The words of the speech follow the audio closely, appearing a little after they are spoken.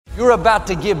You're about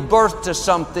to give birth to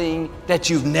something that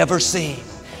you've never seen,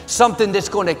 something that's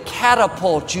going to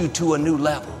catapult you to a new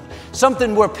level,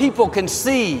 something where people can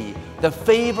see the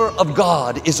favor of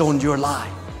God is on your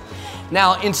life.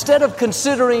 Now, instead of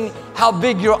considering how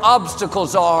big your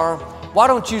obstacles are, why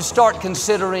don't you start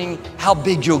considering how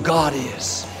big your God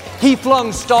is? He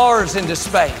flung stars into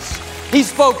space. He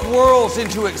spoke worlds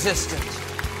into existence.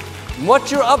 And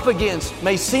what you're up against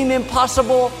may seem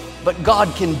impossible, but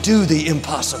God can do the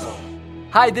impossible.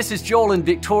 Hi, this is Joel and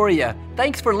Victoria.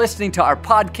 Thanks for listening to our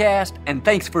podcast, and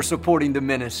thanks for supporting the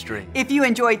ministry. If you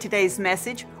enjoyed today's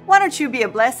message, why don't you be a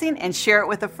blessing and share it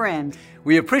with a friend?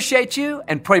 We appreciate you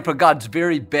and pray for God's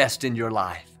very best in your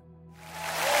life.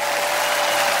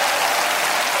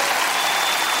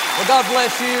 Well, God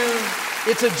bless you.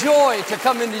 It's a joy to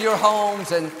come into your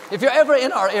homes, and if you're ever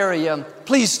in our area,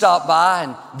 please stop by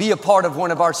and be a part of one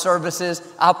of our services.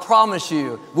 I promise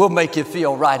you, we'll make you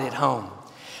feel right at home.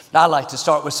 I like to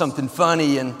start with something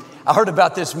funny, and I heard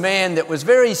about this man that was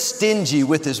very stingy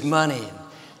with his money.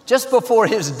 Just before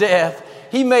his death,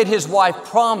 he made his wife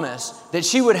promise that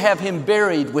she would have him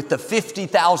buried with the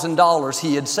 $50,000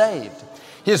 he had saved.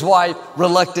 His wife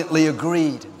reluctantly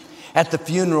agreed. At the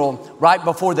funeral, right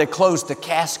before they closed the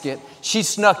casket, she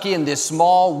snuck in this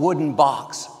small wooden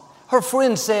box. Her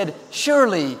friend said,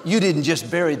 "Surely you didn't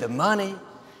just bury the money."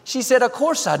 She said, "Of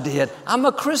course I did. I'm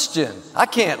a Christian. I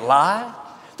can't lie."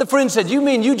 The friend said, "You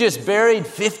mean you just buried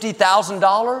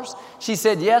 $50,000? She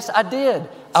said, "Yes, I did.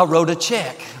 I wrote a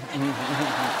check."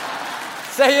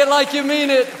 Say it like you mean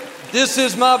it. This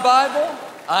is my Bible.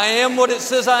 I am what it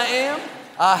says I am.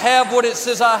 I have what it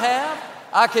says I have.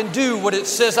 I can do what it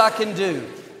says I can do.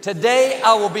 Today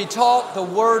I will be taught the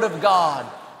Word of God.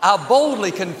 I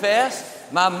boldly confess,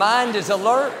 my mind is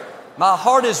alert, my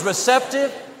heart is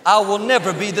receptive, I will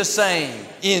never be the same.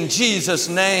 In Jesus'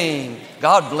 name,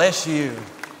 God bless you.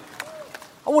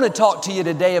 I want to talk to you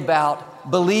today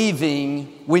about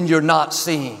believing when you're not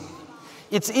seeing.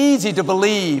 It's easy to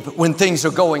believe when things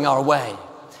are going our way.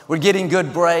 We're getting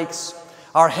good breaks,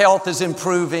 our health is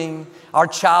improving, our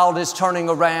child is turning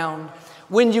around.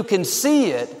 When you can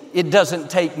see it, it doesn't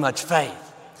take much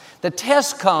faith. The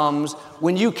test comes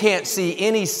when you can't see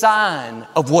any sign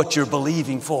of what you're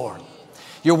believing for.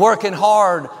 You're working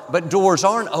hard, but doors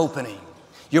aren't opening.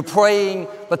 You're praying,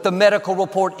 but the medical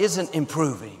report isn't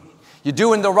improving. You're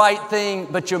doing the right thing,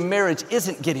 but your marriage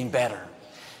isn't getting better.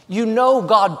 You know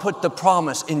God put the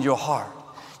promise in your heart.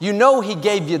 You know He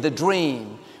gave you the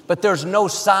dream, but there's no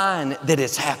sign that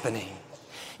it's happening.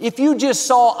 If you just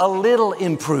saw a little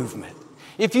improvement,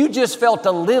 if you just felt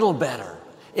a little better,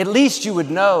 at least you would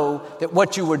know that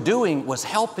what you were doing was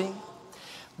helping.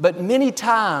 But many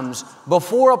times,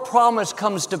 before a promise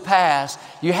comes to pass,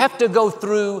 you have to go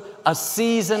through a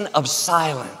season of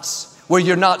silence where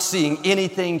you're not seeing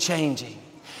anything changing.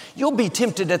 You'll be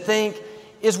tempted to think,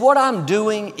 is what I'm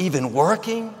doing even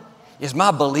working? Is my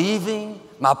believing,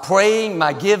 my praying,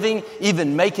 my giving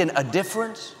even making a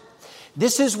difference?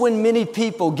 This is when many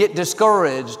people get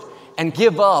discouraged and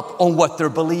give up on what they're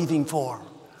believing for.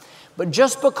 But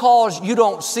just because you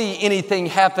don't see anything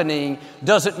happening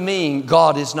doesn't mean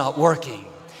God is not working.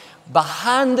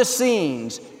 Behind the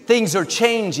scenes, things are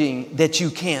changing that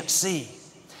you can't see.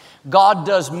 God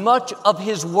does much of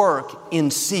His work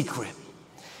in secret.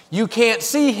 You can't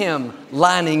see Him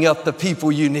lining up the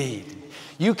people you need.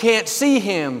 You can't see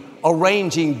Him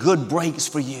arranging good breaks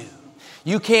for you.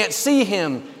 You can't see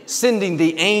Him sending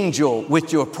the angel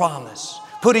with your promise,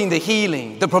 putting the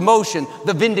healing, the promotion,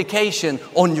 the vindication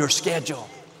on your schedule.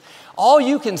 All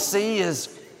you can see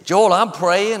is, Joel, I'm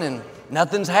praying and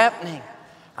nothing's happening.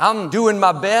 I'm doing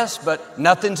my best, but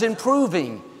nothing's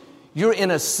improving. You're in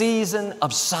a season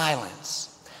of silence.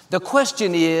 The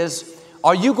question is,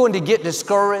 are you going to get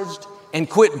discouraged and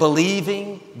quit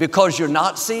believing because you're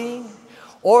not seeing?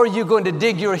 Or are you going to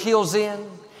dig your heels in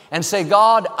and say,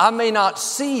 God, I may not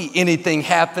see anything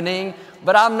happening,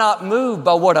 but I'm not moved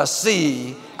by what I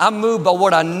see. I'm moved by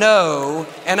what I know,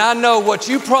 and I know what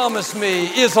you promised me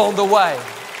is on the way.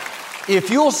 If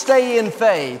you'll stay in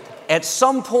faith, at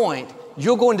some point,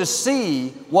 you're going to see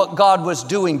what God was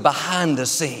doing behind the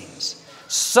scenes.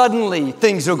 Suddenly,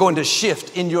 things are going to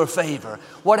shift in your favor.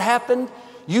 What happened?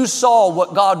 You saw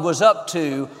what God was up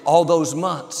to all those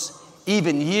months,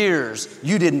 even years.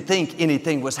 You didn't think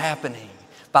anything was happening.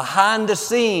 Behind the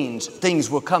scenes, things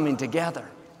were coming together.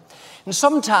 And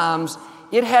sometimes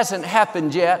it hasn't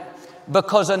happened yet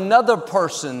because another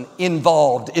person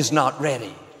involved is not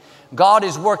ready. God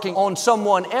is working on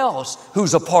someone else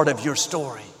who's a part of your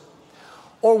story.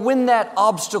 Or when that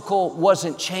obstacle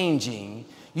wasn't changing,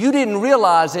 you didn't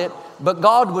realize it, but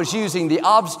God was using the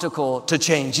obstacle to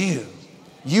change you.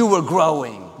 you were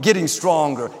growing, getting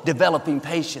stronger, developing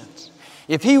patience.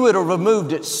 If he would have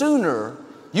removed it sooner,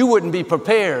 you wouldn't be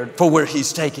prepared for where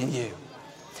he's taking you.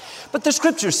 But the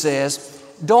scripture says,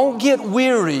 don't get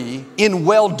weary in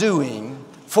well-doing,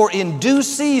 for in due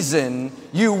season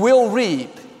you will reap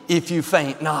if you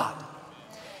faint not.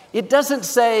 It doesn't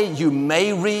say you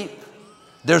may reap.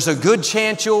 There's a good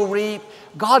chance you'll reap.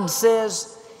 God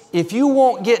says, if you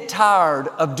won't get tired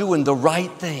of doing the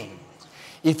right thing,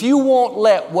 if you won't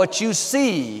let what you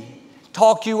see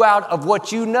talk you out of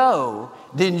what you know,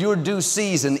 then your due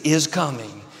season is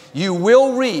coming. You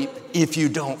will reap if you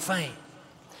don't faint.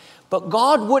 But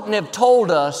God wouldn't have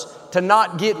told us to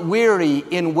not get weary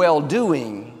in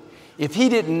well-doing if He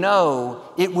didn't know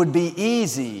it would be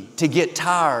easy to get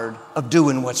tired of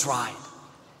doing what's right.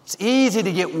 It's easy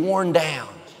to get worn down,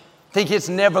 think it's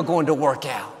never going to work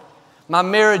out. My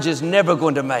marriage is never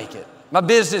going to make it. My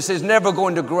business is never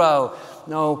going to grow.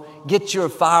 No, get your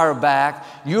fire back.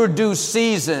 Your due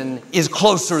season is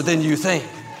closer than you think.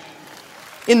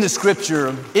 In the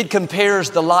scripture, it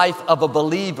compares the life of a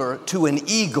believer to an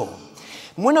eagle.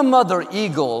 When a mother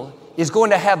eagle is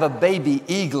going to have a baby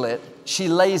eaglet, she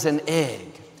lays an egg.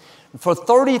 For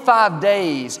 35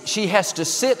 days, she has to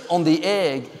sit on the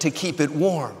egg to keep it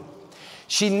warm.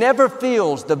 She never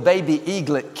feels the baby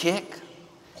eaglet kick.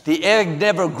 The egg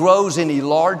never grows any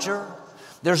larger.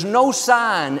 There's no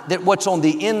sign that what's on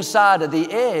the inside of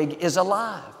the egg is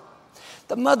alive.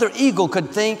 The mother eagle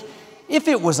could think, if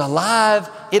it was alive,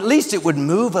 at least it would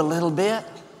move a little bit.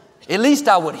 At least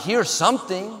I would hear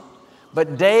something.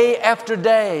 But day after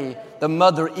day, the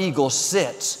mother eagle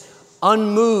sits,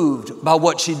 unmoved by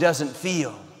what she doesn't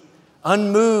feel,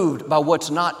 unmoved by what's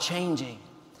not changing.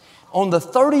 On the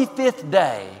 35th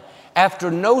day, after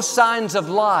no signs of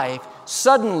life,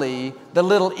 suddenly the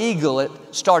little eaglet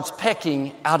starts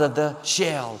pecking out of the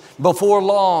shell. Before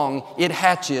long, it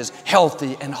hatches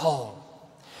healthy and whole.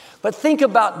 But think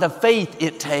about the faith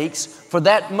it takes for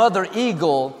that mother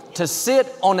eagle to sit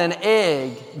on an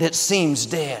egg that seems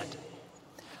dead.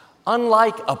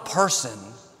 Unlike a person,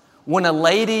 when a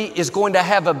lady is going to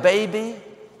have a baby,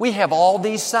 we have all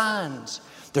these signs.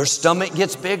 Their stomach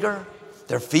gets bigger.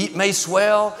 Their feet may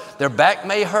swell. Their back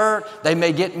may hurt. They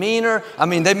may get meaner.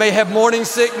 They may have morning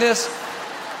sickness.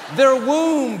 Their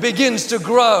womb begins to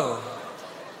grow.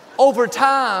 Over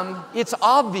time, it's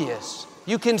obvious.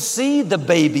 You can see the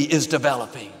baby is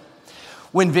developing.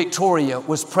 When Victoria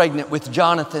was pregnant with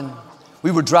Jonathan, we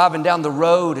were driving down the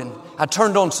road and I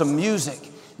turned on some music.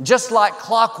 Just like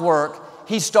clockwork,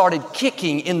 he started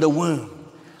kicking in the womb,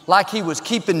 like he was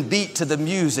keeping beat to the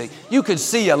music. You could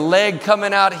see a leg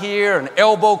coming out here, an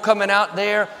elbow coming out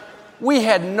there. We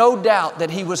had no doubt that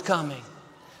he was coming.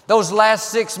 Those last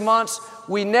 6 months,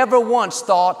 we never once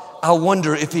thought, I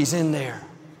wonder if he's in there.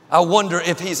 I wonder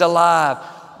if he's alive.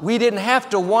 We didn't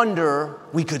have to wonder,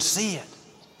 we could see it.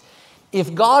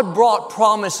 If God brought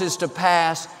promises to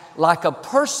pass like a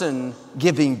person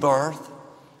giving birth,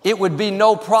 it would be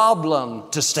no problem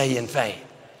to stay in faith.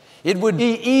 It would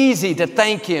be easy to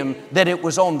thank Him that it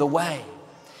was on the way.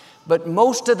 But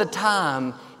most of the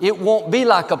time, it won't be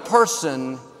like a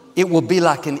person, it will be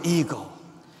like an eagle.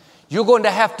 You're going to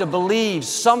have to believe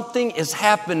something is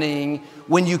happening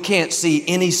when you can't see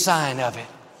any sign of it.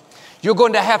 You're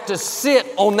going to have to sit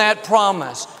on that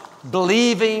promise,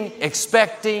 believing,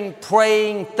 expecting,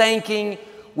 praying, thanking,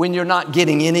 when you're not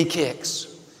getting any kicks,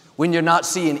 when you're not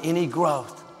seeing any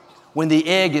growth, when the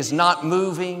egg is not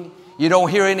moving, you don't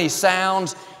hear any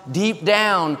sounds. Deep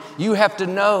down, you have to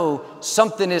know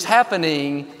something is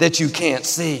happening that you can't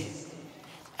see.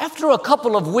 After a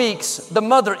couple of weeks, the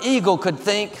mother eagle could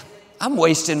think, I'm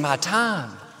wasting my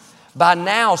time. By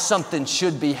now, something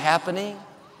should be happening.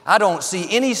 I don't see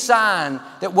any sign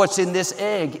that what's in this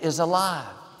egg is alive.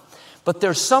 But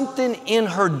there's something in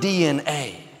her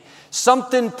DNA,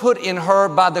 something put in her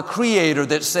by the Creator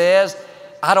that says,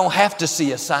 I don't have to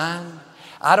see a sign.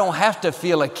 I don't have to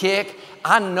feel a kick.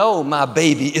 I know my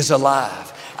baby is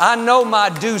alive. I know my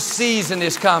due season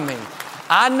is coming.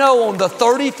 I know on the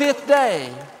 35th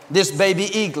day, this baby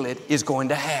eaglet is going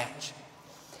to hatch.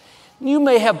 You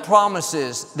may have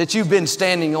promises that you've been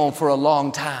standing on for a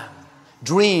long time.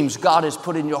 Dreams God has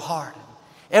put in your heart.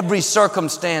 Every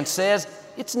circumstance says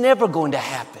it's never going to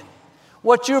happen.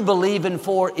 What you're believing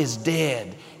for is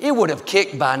dead. It would have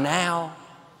kicked by now.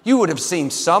 You would have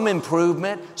seen some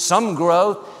improvement, some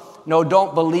growth. No,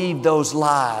 don't believe those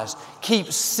lies.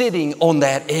 Keep sitting on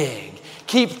that egg.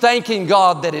 Keep thanking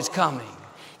God that it's coming.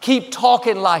 Keep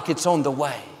talking like it's on the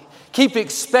way. Keep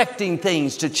expecting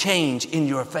things to change in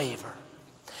your favor.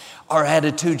 Our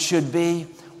attitude should be,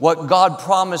 what God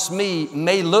promised me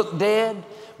may look dead,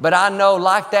 But I know,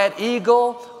 like that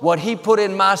eagle, what He put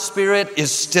in my spirit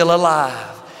is still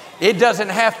alive. It doesn't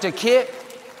have to kick.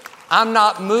 I'm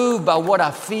not moved by what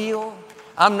I feel.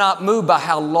 I'm not moved by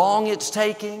how long it's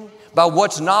taking, by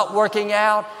what's not working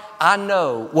out. I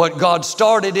know what God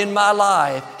started in my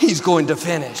life, He's going to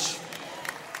finish.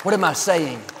 What am I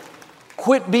saying?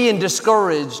 Quit being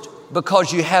discouraged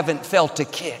because you haven't felt a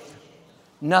kick.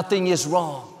 Nothing is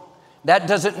wrong. That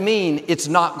doesn't mean it's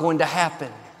not going to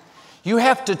happen. You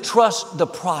have to trust the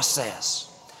process.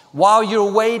 While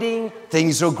you're waiting,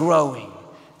 things are growing.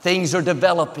 Things are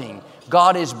developing.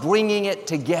 God is bringing it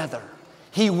together.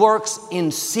 He works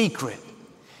in secret.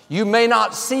 You may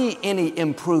not see any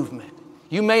improvement.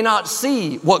 You may not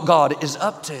see what God is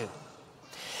up to.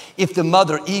 If the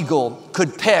mother eagle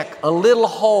could peck a little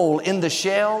hole in the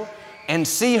shell and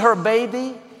see her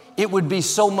baby, it would be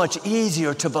so much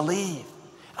easier to believe.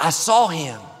 I saw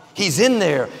him. He's in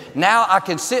there. Now I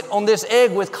can sit on this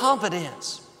egg with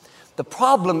confidence. The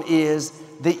problem is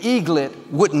the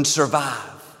eaglet wouldn't survive.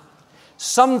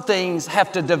 Some things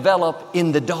have to develop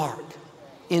in the dark,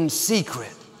 in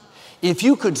secret. If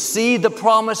you could see the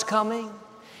promise coming,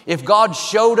 if God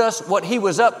showed us what He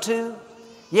was up to,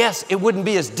 yes, it wouldn't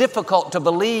be as difficult to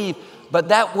believe, but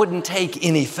that wouldn't take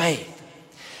any faith.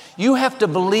 You have to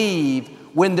believe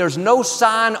when there's no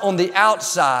sign on the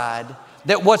outside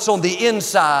that what's on the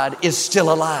inside is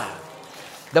still alive.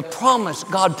 The promise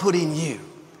God put in you,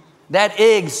 that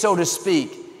egg, so to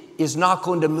speak, is not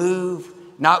going to move,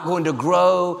 not going to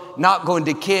grow, not going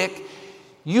to kick.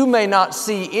 You may not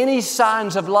see any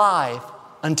signs of life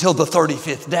until the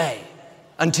 35th day,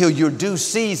 until your due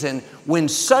season, when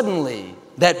suddenly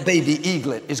that baby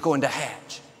eaglet is going to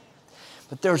hatch.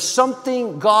 But there's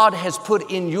something God has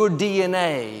put in your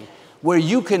DNA where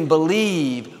you can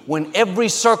believe when every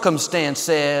circumstance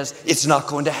says it's not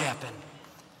going to happen.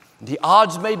 The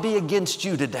odds may be against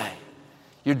you today.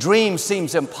 Your dream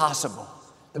seems impossible.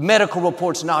 The medical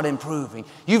report's not improving.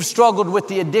 You've struggled with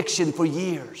the addiction for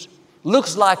years.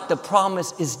 Looks like the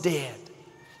promise is dead.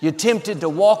 You're tempted to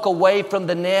walk away from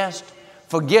the nest,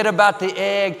 forget about the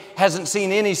egg, hasn't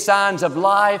seen any signs of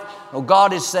life. Well,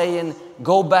 God is saying,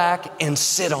 go back and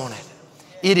sit on it.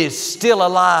 It is still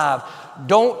alive.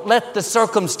 Don't let the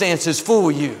circumstances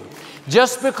fool you.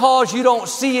 Just because you don't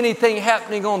see anything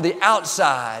happening on the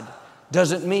outside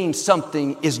doesn't mean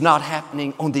something is not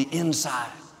happening on the inside.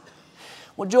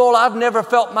 Well, Joel, I've never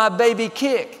felt my baby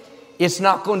kick. It's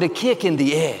not going to kick in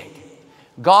the egg.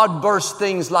 God bursts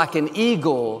things like an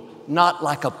eagle, not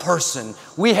like a person.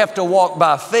 We have to walk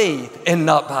by faith and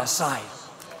not by sight.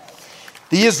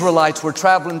 The Israelites were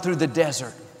traveling through the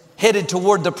desert, headed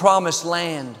toward the promised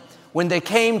land, when they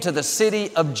came to the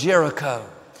city of Jericho.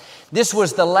 This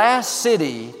was the last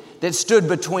city that stood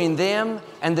between them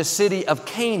and the city of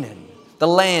Canaan, the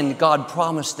land God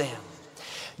promised them.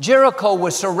 Jericho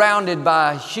was surrounded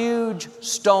by a huge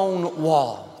stone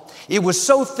wall. It was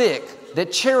so thick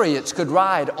that chariots could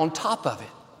ride on top of it.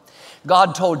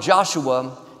 God told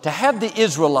Joshua to have the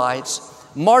Israelites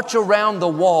march around the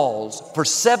walls for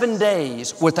 7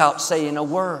 days without saying a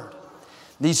word.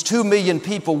 These 2 million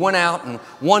people went out and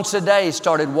once a day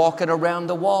started walking around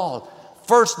the wall.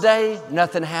 First day,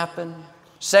 nothing happened.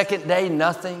 Second day,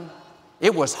 nothing.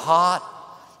 It was hot,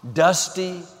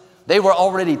 dusty. They were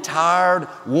already tired,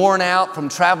 worn out from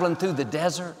traveling through the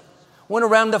desert. Went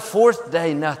around the 4th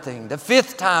day, nothing. The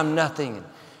 5th time, nothing.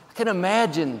 I can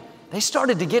imagine they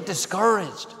started to get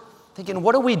discouraged, thinking,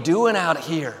 what are we doing out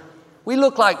here? We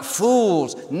look like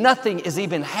fools. Nothing is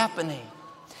even happening.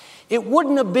 It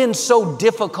wouldn't have been so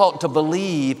difficult to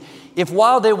believe if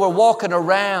while they were walking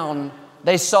around,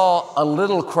 they saw a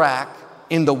little crack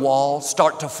in the wall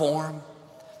start to form.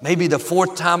 Maybe the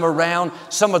 4th time around,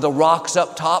 some of the rocks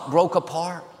up top broke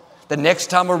apart. The next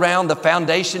time around, the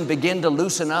foundation began to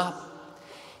loosen up.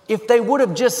 If they would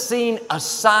have just seen a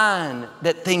sign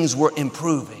that things were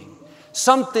improving,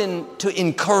 something to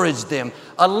encourage them,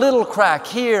 a little crack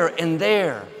here and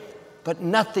there, but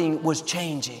nothing was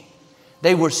changing.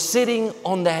 They were sitting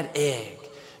on that egg,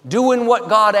 doing what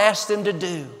God asked them to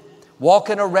do,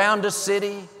 walking around a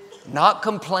city, not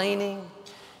complaining.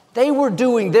 They were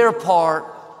doing their part.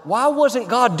 Why wasn't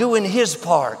God doing His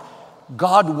part?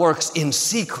 God works in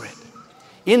secret.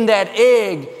 In that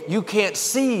egg, you can't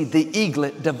see the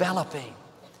eaglet developing.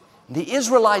 The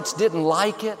Israelites didn't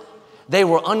like it. They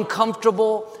were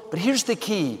uncomfortable. But here's the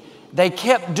key. They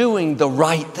kept doing the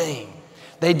right thing.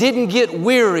 They didn't get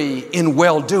weary in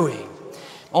well-doing.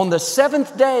 On the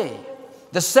 7th day,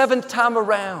 the 7th time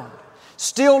around,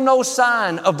 still no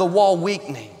sign of the wall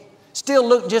weakening. Still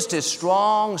looked just as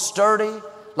strong, sturdy,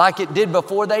 like it did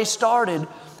before they started.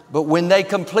 But when they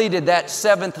completed that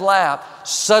 7th lap,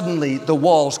 suddenly the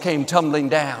walls came tumbling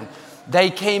down. They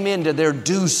came into their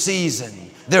due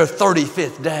season, their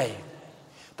 35th day.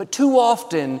 But too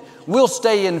often, we'll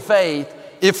stay in faith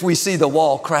if we see the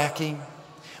wall cracking.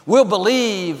 We'll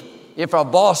believe if our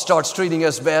boss starts treating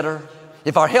us better,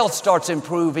 if our health starts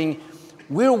improving.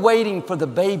 We're waiting for the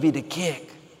baby to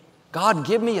kick. God,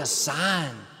 give me a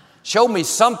sign. Show me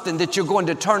something that you're going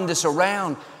to turn this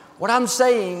around. What I'm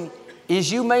saying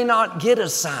is you may not get a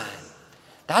sign.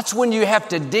 That's when you have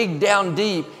to dig down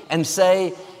deep and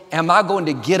say, am I going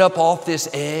to get up off this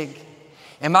egg?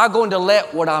 Am I going to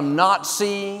let what I'm not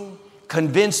seeing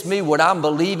convince me what I'm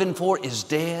believing for is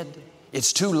dead?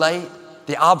 It's too late.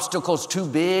 The obstacle's too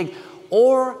big.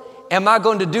 Or am I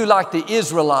going to do like the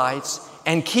Israelites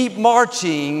and keep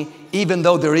marching even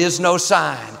though there is no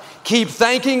sign? Keep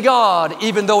thanking God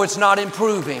even though it's not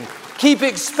improving. Keep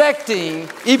expecting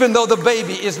even though the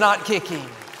baby is not kicking.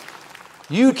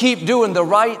 You keep doing the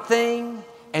right thing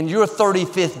and your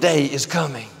 35th day is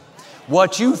coming.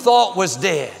 What you thought was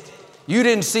dead, you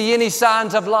didn't see any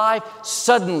signs of life,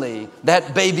 suddenly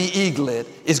that baby eaglet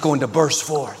is going to burst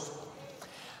forth.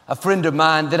 A friend of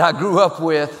mine that I grew up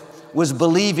with was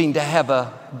believing to have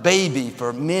a baby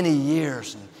for many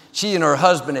years. She and her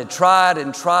husband had tried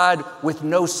and tried with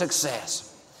no success.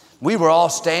 We were all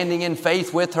standing in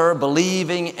faith with her,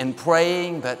 believing and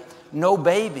praying, but no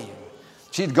baby.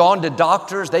 She'd gone to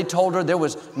doctors. They told her there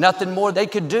was nothing more they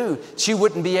could do. She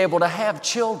wouldn't be able to have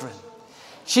children.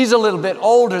 She's a little bit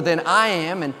older than I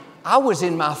am, and I was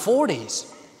in my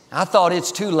 40s. I thought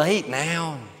it's too late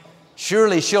now.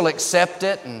 Surely she'll accept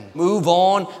it and move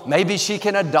on. Maybe she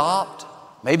can adopt.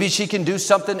 Maybe she can do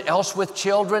something else with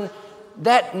children.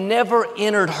 That never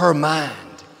entered her mind.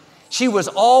 She was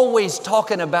always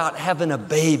talking about having a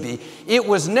baby. It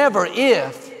was never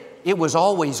if, it was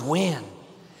always when.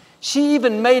 She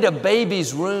even made a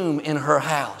baby's room in her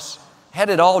house, had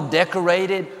it all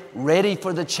decorated, ready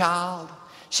for the child.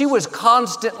 She was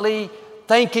constantly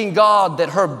thanking God that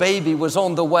her baby was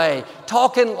on the way,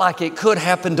 talking like it could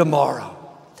happen tomorrow.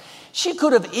 She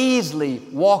could have easily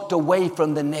walked away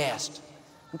from the nest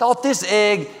and thought, this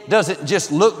egg doesn't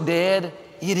just look dead,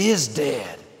 it is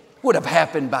dead. Would have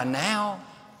happened by now.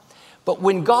 But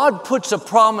when God puts a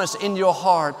promise in your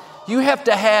heart, you have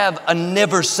to have a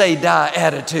never say die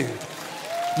attitude.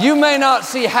 You may not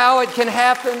see how it can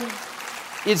happen.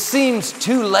 It seems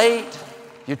too late.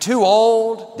 You're too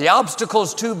old. The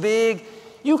obstacle's too big.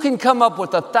 You can come up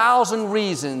with 1,000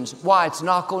 reasons why it's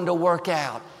not going to work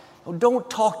out. Don't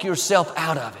talk yourself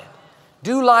out of it.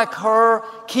 Do like her.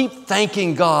 Keep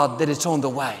thanking God that it's on the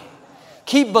way.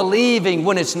 Keep believing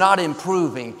when it's not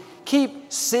improving.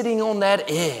 Keep sitting on that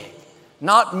egg,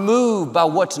 not moved by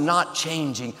what's not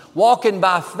changing, walking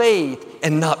by faith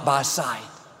and not by sight.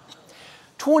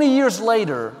 20 years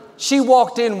later, she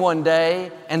walked in one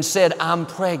day and said, I'm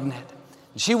pregnant.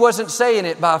 She wasn't saying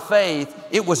it by faith,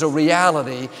 it was a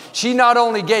reality. She not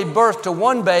only gave birth to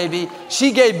one baby,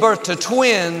 she gave birth to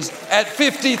twins at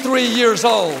 53 years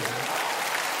old.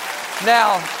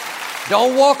 Now,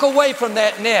 don't walk away from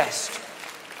that nest.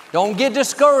 Don't get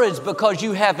discouraged because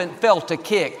you haven't felt a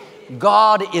kick.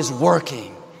 God is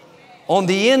working. On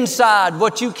the inside,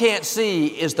 what you can't see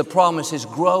is the promise is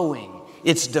growing.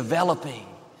 It's developing.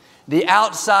 The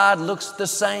outside looks the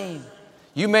same.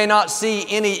 You may not see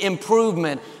any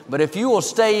improvement, but if you will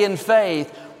stay in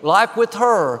faith, like with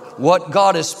her, what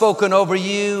God has spoken over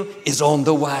you is on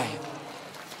the way.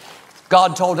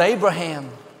 God told Abraham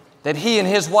that he and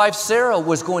his wife Sarah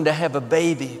was going to have a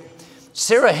baby.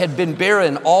 Sarah had been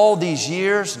barren all these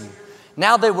years, and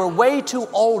now they were way too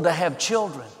old to have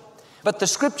children. But the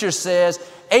scripture says,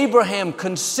 Abraham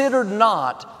considered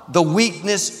not the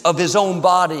weakness of his own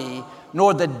body,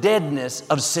 nor the deadness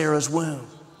of Sarah's womb.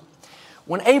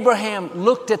 When Abraham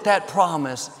looked at that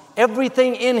promise,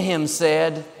 everything in him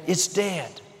said, it's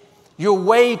dead. You're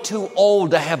way too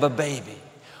old to have a baby.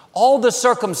 All the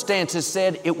circumstances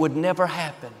said it would never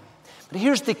happen. But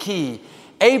here's the key.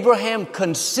 Abraham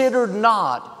considered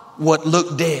not what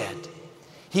looked dead.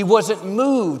 He wasn't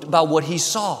moved by what he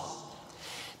saw.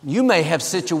 You may have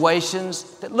situations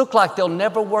that look like they'll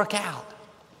never work out.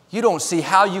 You don't see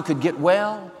how you could get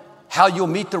well, how you'll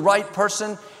meet the right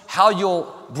person, how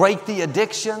you'll break the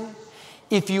addiction.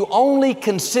 If you only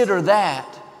consider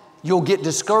that, you'll get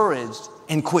discouraged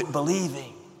and quit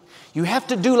believing. You have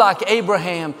to do like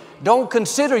Abraham. Don't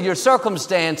consider your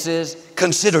circumstances,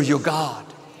 consider your God.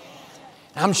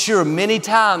 I'm sure many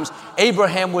times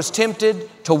Abraham was tempted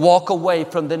to walk away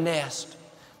from the nest.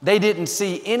 They didn't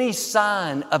see any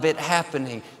sign of it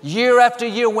happening. Year after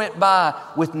year went by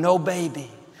with no baby.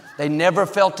 They never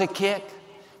felt a kick.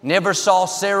 never saw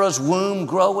Sarah's womb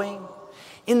growing.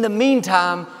 In the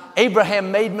meantime,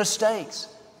 Abraham made mistakes,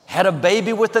 had a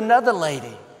baby with another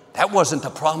lady. That wasn't the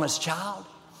promised child.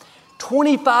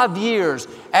 25 years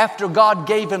after God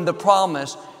gave him the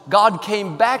promise, God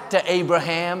came back to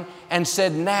Abraham and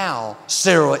said, now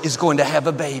Sarah is going to have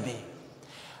a baby.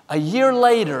 A year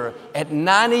later, at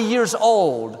 90 years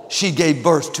old, she gave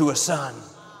birth to a son.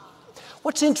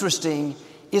 What's interesting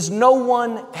is no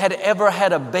one had ever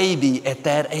had a baby at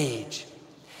that age.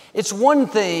 It's one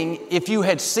thing if you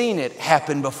had seen it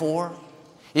happen before,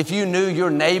 if you knew your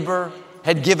neighbor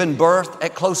had given birth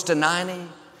at close to 90,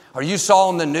 or you saw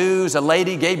on the news a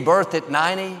lady gave birth at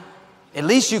 90, at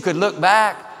least you could look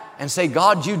back and say,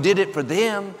 God, you did it for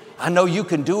them. I know you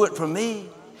can do it for me.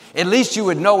 At least you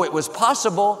would know it was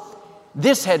possible.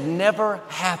 This had never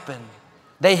happened.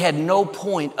 They had no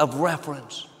point of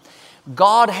reference.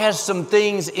 God has some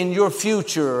things in your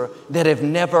future that have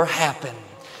never happened.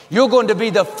 You're going to be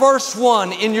the first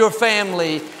one in your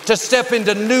family to step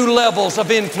into new levels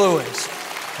of influence.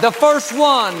 The first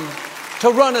one to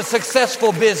run a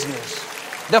successful business.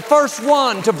 The first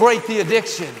one to break the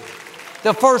addiction.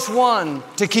 The first one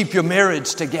to keep your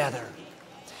marriage together.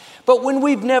 But when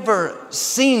we've never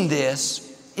seen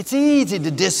this, it's easy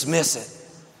to dismiss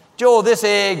it. Joel, this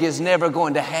egg is never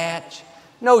going to hatch.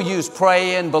 No use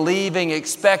praying, believing,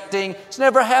 expecting. It's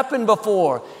never happened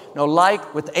before. No,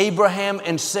 like with Abraham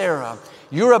and Sarah,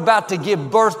 you're about to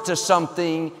give birth to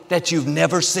something that you've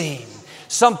never seen.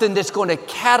 Something that's going to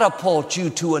catapult you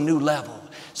to a new level.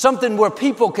 Something where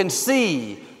people can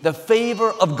see the favor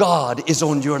of God is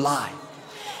on your life.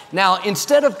 Now,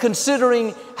 instead of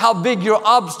considering how big your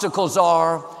obstacles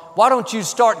are, why don't you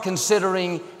start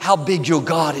considering how big your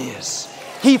God is?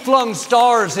 He flung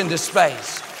stars into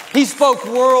space. He spoke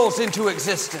worlds into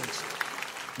existence.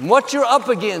 And what you're up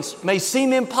against may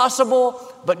seem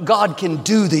impossible, but God can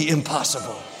do the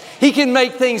impossible. He can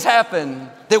make things happen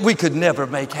that we could never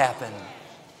make happen.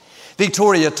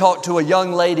 Victoria talked to a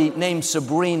young lady named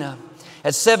Sabrina.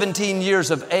 At 17 years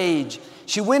of age,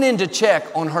 she went in to check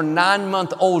on her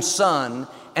 9-month-old son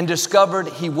and discovered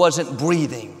he wasn't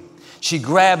breathing. She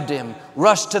grabbed him,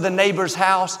 rushed to the neighbor's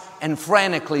house, and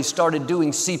frantically started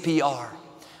doing CPR.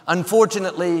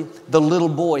 Unfortunately, the little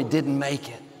boy didn't make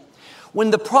it.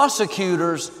 When the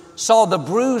prosecutors saw the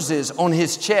bruises on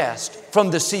his chest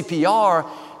from the CPR,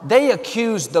 they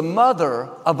accused the mother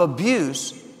of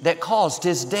abuse that caused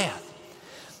his death.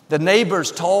 The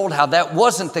neighbors told how that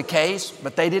wasn't the case,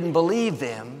 but they didn't believe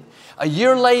them. A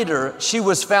year later, she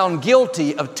was found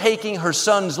guilty of taking her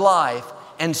son's life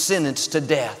and sentenced to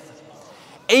death.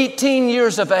 18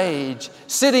 years of age,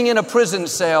 sitting in a prison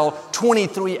cell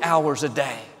 23 hours a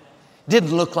day.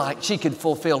 Didn't look like she could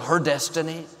fulfill her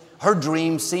destiny. Her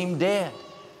dreams seemed dead.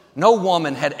 No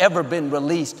woman had ever been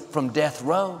released from death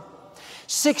row.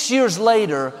 6 years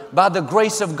later, by the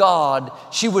grace of God,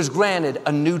 she was granted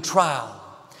a new trial.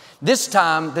 This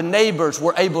time, the neighbors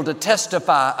were able to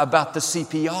testify about the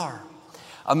CPR.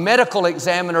 A medical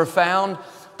examiner found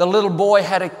the little boy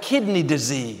had a kidney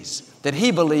disease that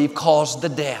he believed caused the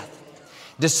death.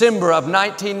 December of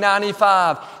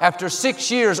 1995, after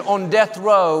 6 years on death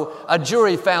row, a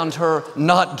jury found her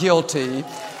not guilty.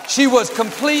 She was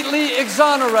completely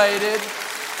exonerated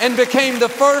and became the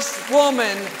first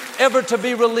woman ever to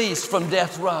be released from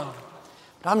death row.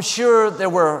 But I'm sure there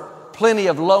were plenty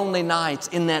of lonely nights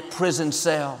in that prison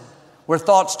cell where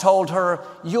thoughts told her,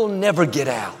 you'll never get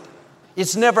out.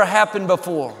 It's never happened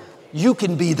before. You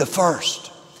can be the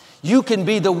first. You can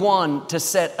be the one to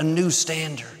set a new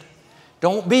standard.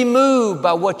 Don't be moved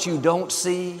by what you don't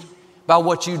see, by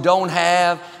what you don't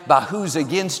have, by who's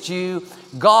against you.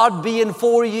 God being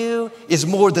for you is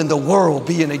more than the world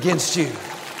being against you.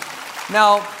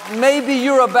 Now, maybe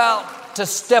you're about to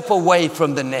step away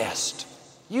from the nest.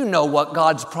 You know what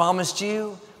God's promised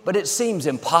you, but it seems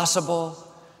impossible.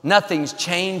 Nothing's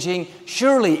changing.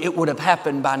 Surely it would have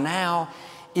happened by now.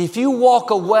 If you walk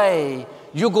away,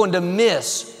 you're going to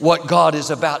miss what God is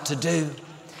about to do.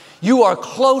 You are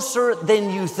closer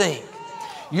than you think.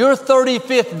 Your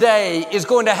 35th day is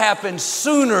going to happen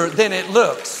sooner than it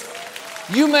looks.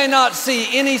 You may not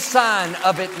see any sign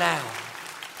of it now.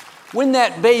 When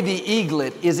that baby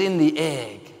eaglet is in the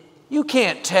egg, you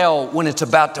can't tell when it's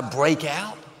about to break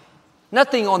out.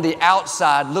 Nothing on the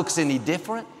outside looks any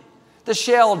different. The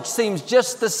shell seems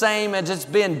just the same as it's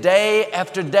been day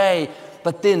after day.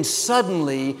 But then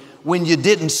suddenly, when you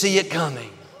didn't see it coming,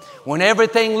 when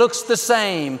everything looks the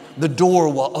same, the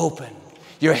door will open.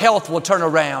 Your health will turn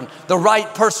around. The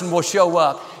right person will show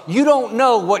up. You don't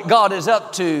know what God is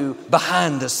up to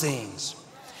behind the scenes.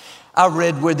 I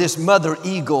read where this mother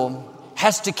eagle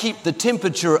has to keep the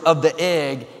temperature of the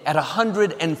egg at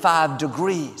 105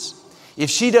 degrees.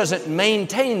 If she doesn't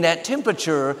maintain that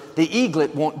temperature, the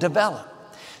eaglet won't develop.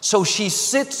 So she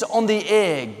sits on the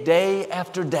egg day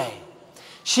after day.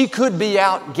 She could be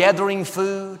out gathering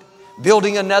food,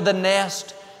 building another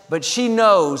nest, but she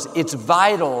knows it's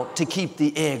vital to keep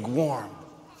the egg warm.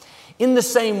 In the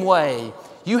same way,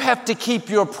 you have to keep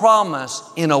your promise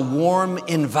in a warm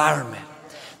environment.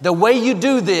 The way you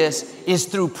do this is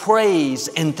through praise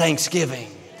and thanksgiving.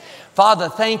 Father,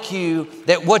 thank you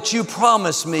that what you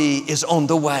promised me is on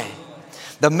the way.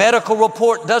 The medical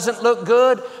report doesn't look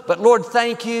good, but Lord,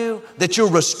 thank you that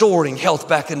you're restoring health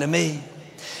back into me.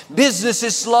 Business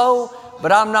is slow,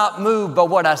 but I'm not moved by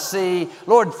what I see.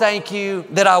 Lord, thank you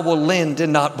that I will lend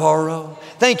and not borrow.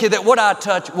 Thank you that what I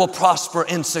touch will prosper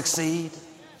and succeed.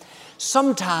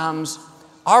 Sometimes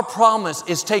our promise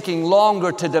is taking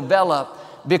longer to develop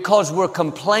because we're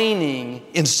complaining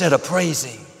instead of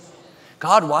praising.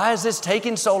 God, why is this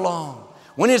taking so long?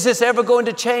 When is this ever going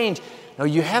to change? No,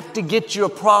 you have to get your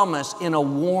promise in a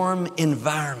warm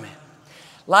environment.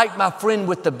 Like my friend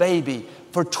with the baby,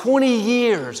 for 20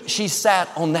 years, she sat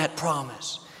on that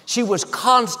promise. She was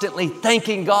constantly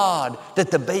thanking God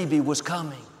that the baby was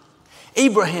coming.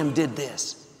 Abraham did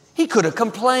this. He could have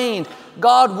complained,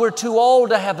 God, we're too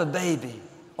old to have a baby.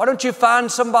 Why don't you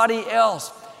find somebody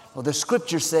else? Well, the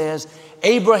scripture says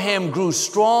Abraham grew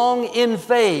strong in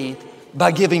faith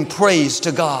by giving praise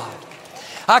to God.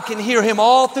 I can hear him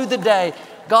all through the day.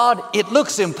 God, it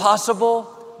looks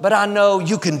impossible, but I know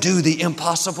you can do the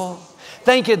impossible.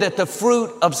 Thank you that the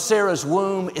fruit of Sarah's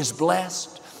womb is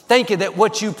blessed. Thank you that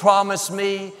what you promised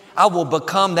me, I will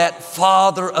become that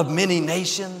father of many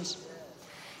nations.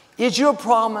 Is your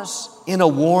promise in a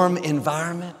warm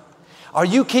environment? Are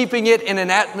you keeping it in an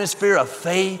atmosphere of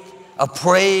faith, of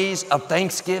praise, of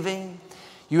thanksgiving?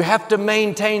 You have to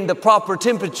maintain the proper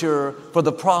temperature for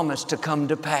the promise to come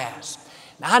to pass.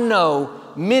 I know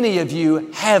many of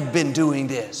you have been doing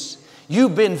this.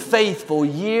 You've been faithful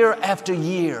year after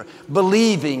year,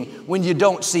 believing when you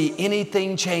don't see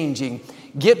anything changing.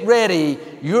 Get ready,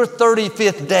 your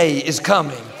 35th day is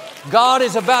coming. God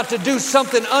is about to do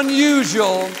something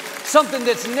unusual, something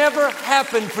that's never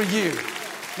happened for you.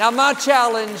 Now my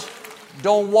challenge,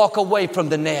 don't walk away from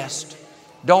the nest.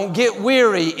 Don't get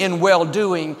weary in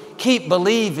well-doing. Keep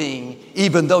believing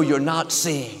even though you're not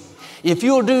seeing. If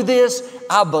you'll do this,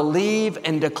 I believe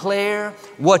and declare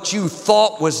what you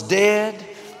thought was dead,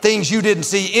 things you didn't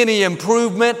see any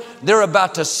improvement, they're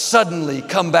about to suddenly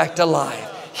come back to life.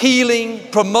 Healing,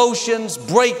 promotions,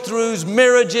 breakthroughs,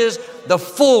 marriages, the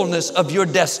fullness of your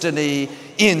destiny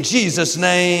in Jesus'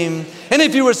 name. And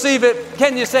if you receive it,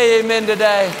 can you say amen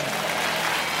today?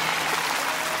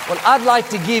 Well, I'd like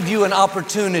to give you an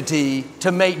opportunity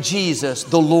to make Jesus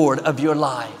the Lord of your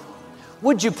life.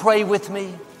 Would you pray with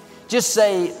me? Just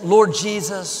say, Lord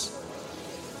Jesus,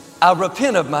 I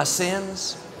repent of my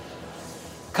sins.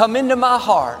 Come into my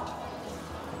heart.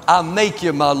 I make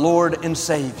you my Lord and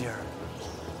Savior.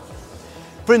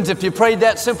 Friends, if you prayed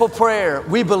that simple prayer,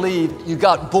 we believe you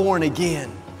got born again.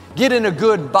 Get in a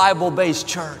good Bible-based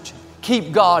church.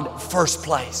 Keep God first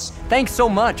place. Thanks so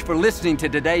much for listening to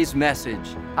today's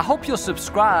message. I hope you'll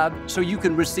subscribe so you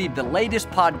can receive the latest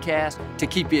podcast to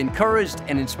keep you encouraged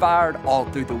and inspired all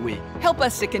through the week. Help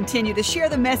us to continue to share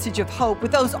the message of hope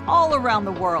with those all around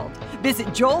the world. Visit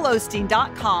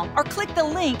joelosteen.com or click the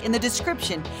link in the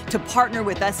description to partner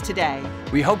with us today.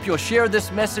 We hope you'll share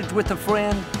this message with a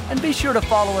friend and be sure to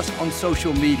follow us on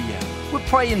social media. We're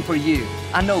praying for you.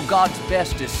 I know God's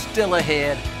best is still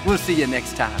ahead. We'll see you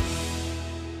next time.